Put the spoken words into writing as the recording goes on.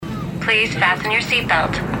Please fasten your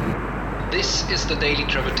seatbelt. This is the Daily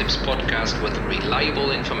Travel Tips podcast with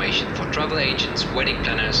reliable information for travel agents, wedding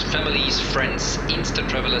planners, families, friends, Insta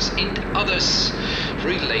travelers, and others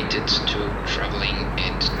related to traveling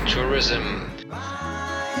and tourism.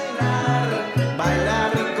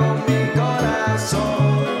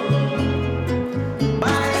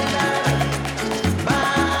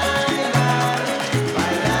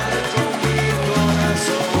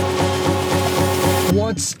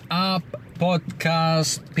 What's up,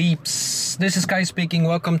 podcast peeps? This is Kai speaking.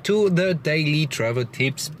 Welcome to the Daily Travel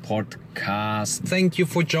Tips podcast. Thank you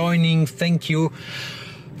for joining. Thank you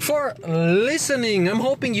for listening. I'm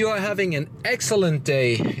hoping you are having an excellent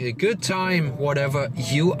day, a good time, whatever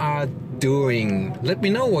you are doing. Let me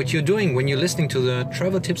know what you're doing when you're listening to the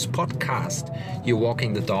Travel Tips podcast. You're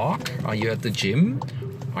walking the dog? Are you at the gym?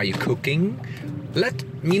 Are you cooking? Let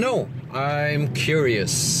me know. I'm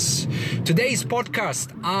curious. Today's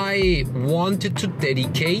podcast I wanted to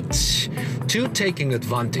dedicate to taking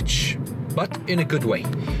advantage, but in a good way.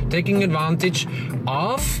 Taking advantage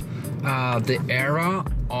of the era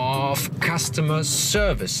of customer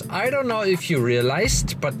service. I don't know if you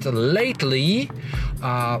realized, but lately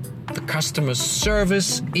the customer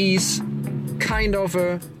service is kind of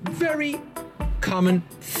a very common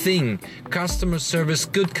thing. Customer service,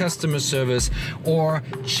 good customer service, or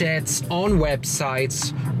chats on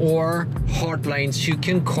websites or hotlines you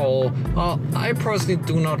can call. I personally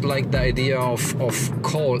do not like the idea of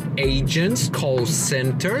call agents, call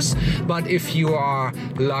centers, but if you are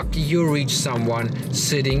lucky, you reach someone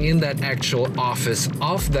sitting in that actual office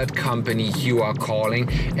of that company you are calling,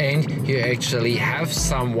 and you actually have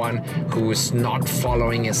someone who is not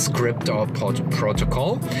following a script or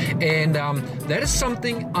protocol. And that is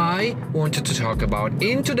something I wanted to talk about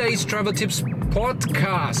in today's Travel Tips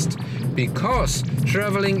podcast, because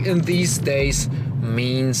traveling in these days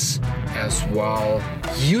means as well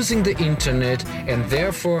using the internet and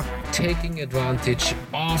therefore taking advantage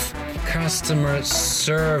of customer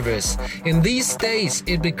service. In these days,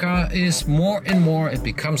 it is more and more, it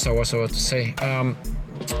becomes,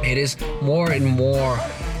 it is more and more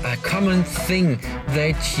a common thing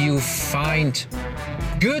that you find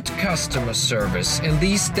good customer service. In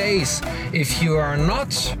these days, if you are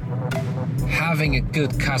not having a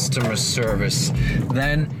good customer service,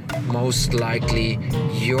 then most likely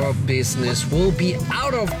your business will be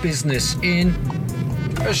out of business in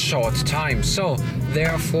a short time. So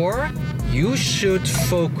therefore, you should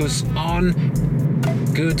focus on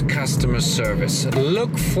good customer service.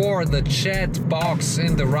 Look for the chat box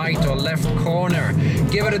in the right or left corner.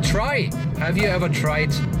 Give it a try. Have you ever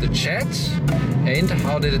tried the chat? And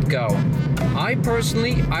how did it go? I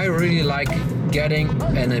really like getting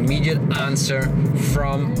an immediate answer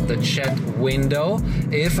from the chat window.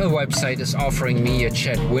 If a website is offering me a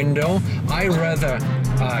chat window, I rather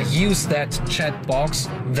use that chat box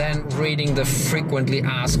than reading the frequently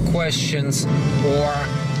asked questions or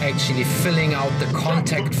actually filling out the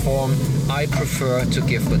contact form. I prefer to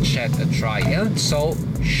give the chat a try, and so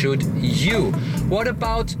should you. What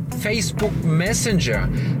about Facebook Messenger?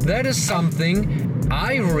 That is something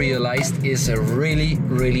I realized is a really,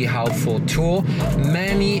 really helpful tool.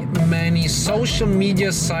 Many social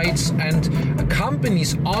media sites and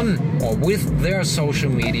companies on or with their social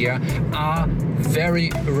media are very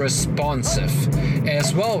responsive.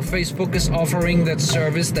 As well, Facebook is offering that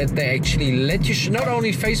service that they actually let you, not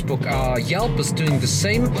only Facebook, Yelp is doing the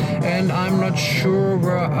same, and I'm not sure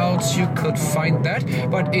where else you could find that,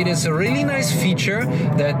 but it is a really nice feature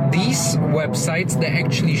that these websites, they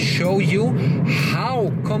actually show you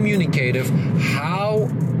how communicative, how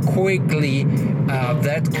quickly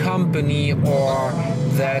that company or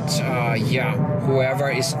that whoever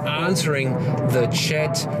is answering the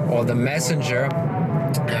chat or the messenger,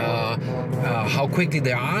 how quickly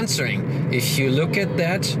they're answering. If you look at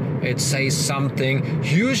that, it says something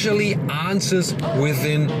usually answers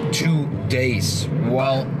within 2 days.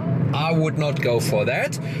 Well, I would not go for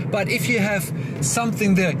that. But if you have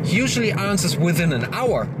something that usually answers within an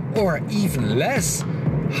hour or even less,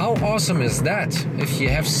 how awesome is that? If you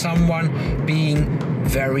have someone being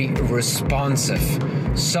very responsive.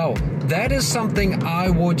 So that is something I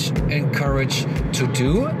would encourage to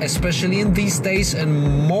do, especially in these days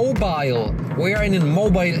in mobile. We are in a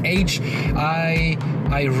mobile age. I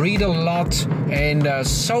read a lot, and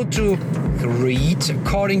so to read,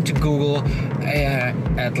 according to Google,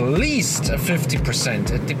 at least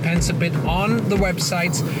 50%. It depends a bit on the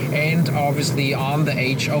websites and obviously on the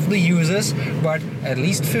age of the users, but at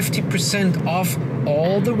least 50% of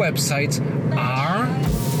all the websites are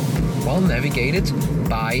well navigated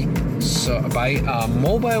by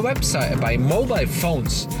mobile website, by mobile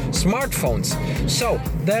phones, smartphones. So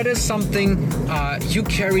that is something you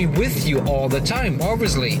carry with you all the time,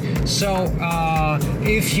 obviously. So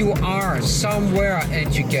if you are somewhere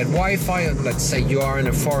and you get Wi-Fi, let's say you are in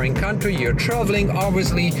a foreign country, you're traveling,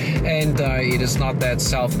 obviously, and it is not that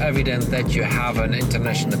self-evident that you have an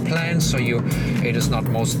international plan, so it is not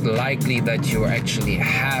most likely that you actually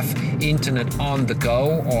have internet on the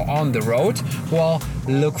go or on the road. Well,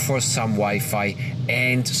 look for some Wi-Fi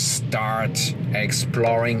and start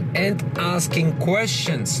exploring and asking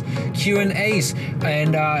questions, Q&As,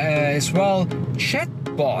 and as well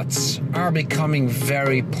chatbots are becoming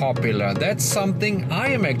very popular. That's something I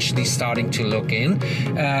am actually starting to look in.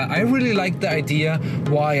 I really like the idea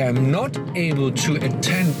why I'm not able to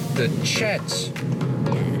attend the chat.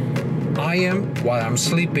 While I'm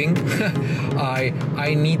sleeping,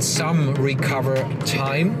 I need some recover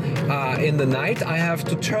time in the night. I have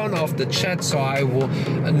to turn off the chat, so I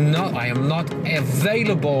am not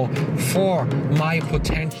available for my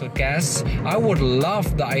potential guests. I would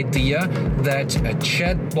love the idea that a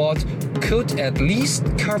chatbot could at least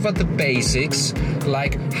cover the basics,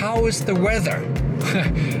 like how is the weather?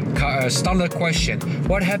 Standard question.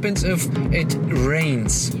 What happens if it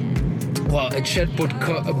rains? Well, a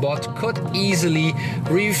chatbot could easily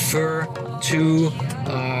refer to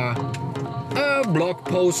a blog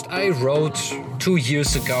post I wrote 2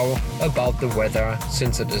 years ago about the weather,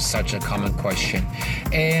 since it is such a common question.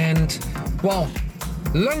 And, well,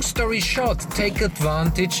 long story short, take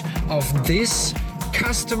advantage of this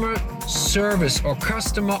customer service or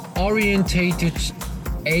customer orientated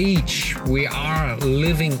age we are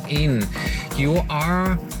living in. You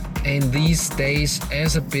are in these days,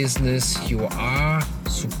 as a business, you are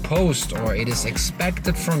supposed, or it is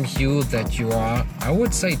expected from you, that you are, I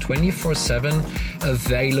would say, 24/7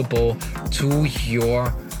 available to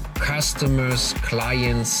your customers,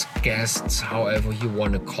 clients, guests, however you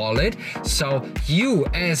want to call it. So you,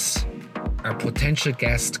 as a potential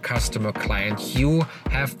guest, customer, client, you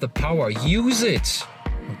have the power. Use it.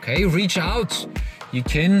 Okay, reach out. You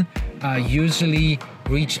can usually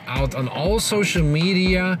reach out on all social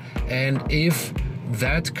media, and if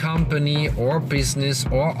that company or business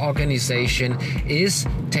or organization is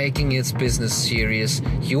taking its business serious,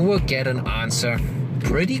 you will get an answer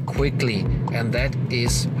pretty quickly, and that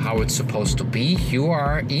is how it's supposed to be. You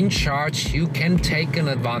are in charge. You can take an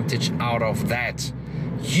advantage out of that.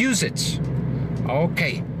 Use it.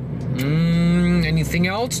 Okay. Anything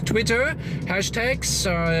else? Twitter, hashtags,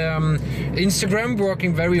 Instagram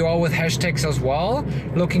working very well with hashtags as well.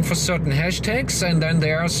 Looking for certain hashtags, and then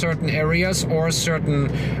there are certain areas or certain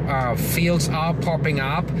fields are popping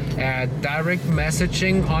up. Direct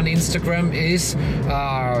messaging on Instagram is,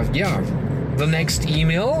 the next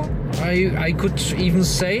email. I could even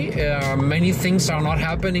say many things are not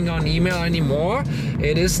happening on email anymore.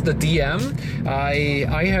 It is the DM.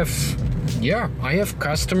 I have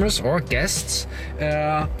customers or guests.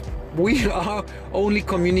 We are only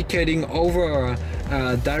communicating over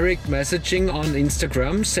direct messaging on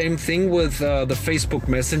Instagram. Same thing with the Facebook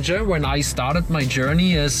Messenger. When I started my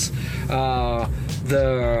journey as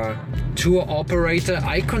the tour operator,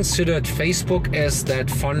 I considered Facebook as that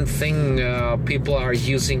fun thing people are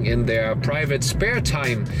using in their private spare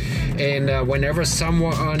time. And whenever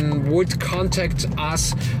someone would contact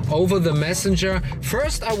us over the messenger,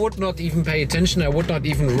 first I would not even pay attention. I would not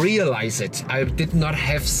even realize it. I did not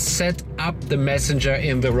have set up the messenger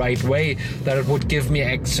in the right way that it would give me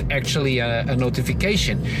actually a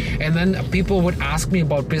notification. And then people would ask me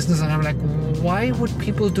about business, and I'm like, why would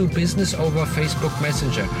people do business over Facebook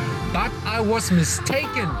Messenger? But I was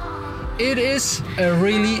mistaken. It is a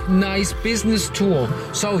really nice business tool,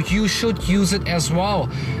 so you should use it as well.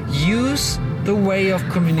 Use the way of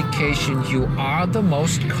communication you are the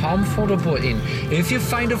most comfortable in. If you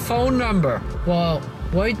find a phone number, well,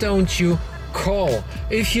 why don't you call?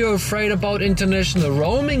 If you're afraid about international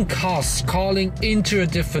roaming costs calling into a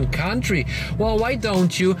different country, well, why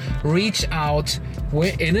don't you reach out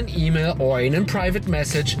in an email or in a private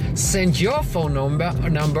message, send your phone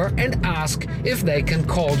number and ask if they can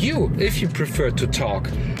call you if you prefer to talk.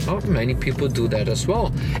 Well, many people do that as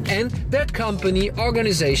well. And that company,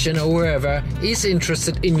 organization, or whoever is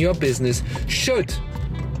interested in your business should,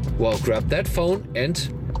 well, grab that phone and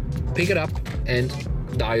pick it up and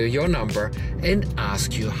dial your number and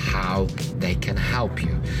ask you how they can help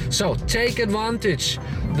you. So take advantage.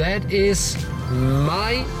 That is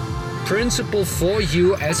my principle for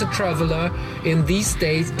you as a traveler in these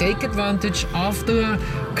days. Take advantage of the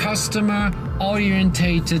customer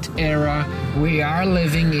orientated era we are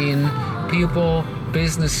living in. People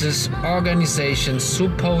businesses, organizations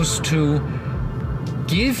supposed to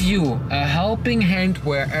give you a helping hand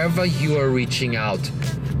wherever you are reaching out.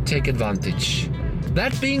 Take advantage.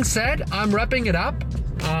 That being said, I'm wrapping it up.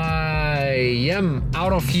 I am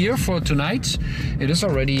out of here for tonight. It is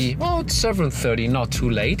already, it's 7:30, not too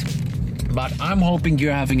late. But I'm hoping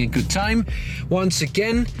you're having a good time. Once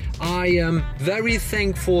again, I am very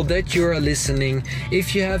thankful that you're listening.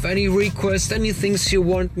 If you have any requests, any things you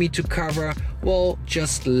want me to cover, well,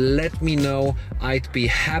 just let me know. I'd be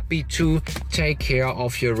happy to take care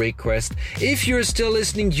of your request. If you're still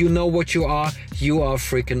listening, you know what you are. You are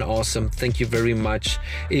freaking awesome. Thank you very much.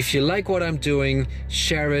 If you like what I'm doing,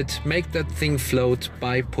 share it. Make that thing float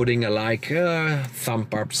by putting a like, thumb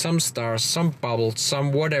up, some stars, some bubbles,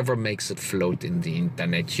 some whatever makes it float in the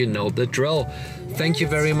internet. You know the drill. Thank you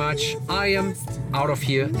very much. I am out of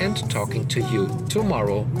here and talking to you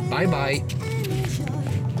tomorrow. Bye bye.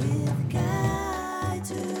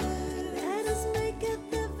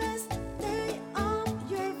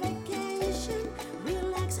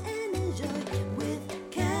 Relax and enjoy with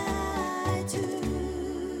Kai.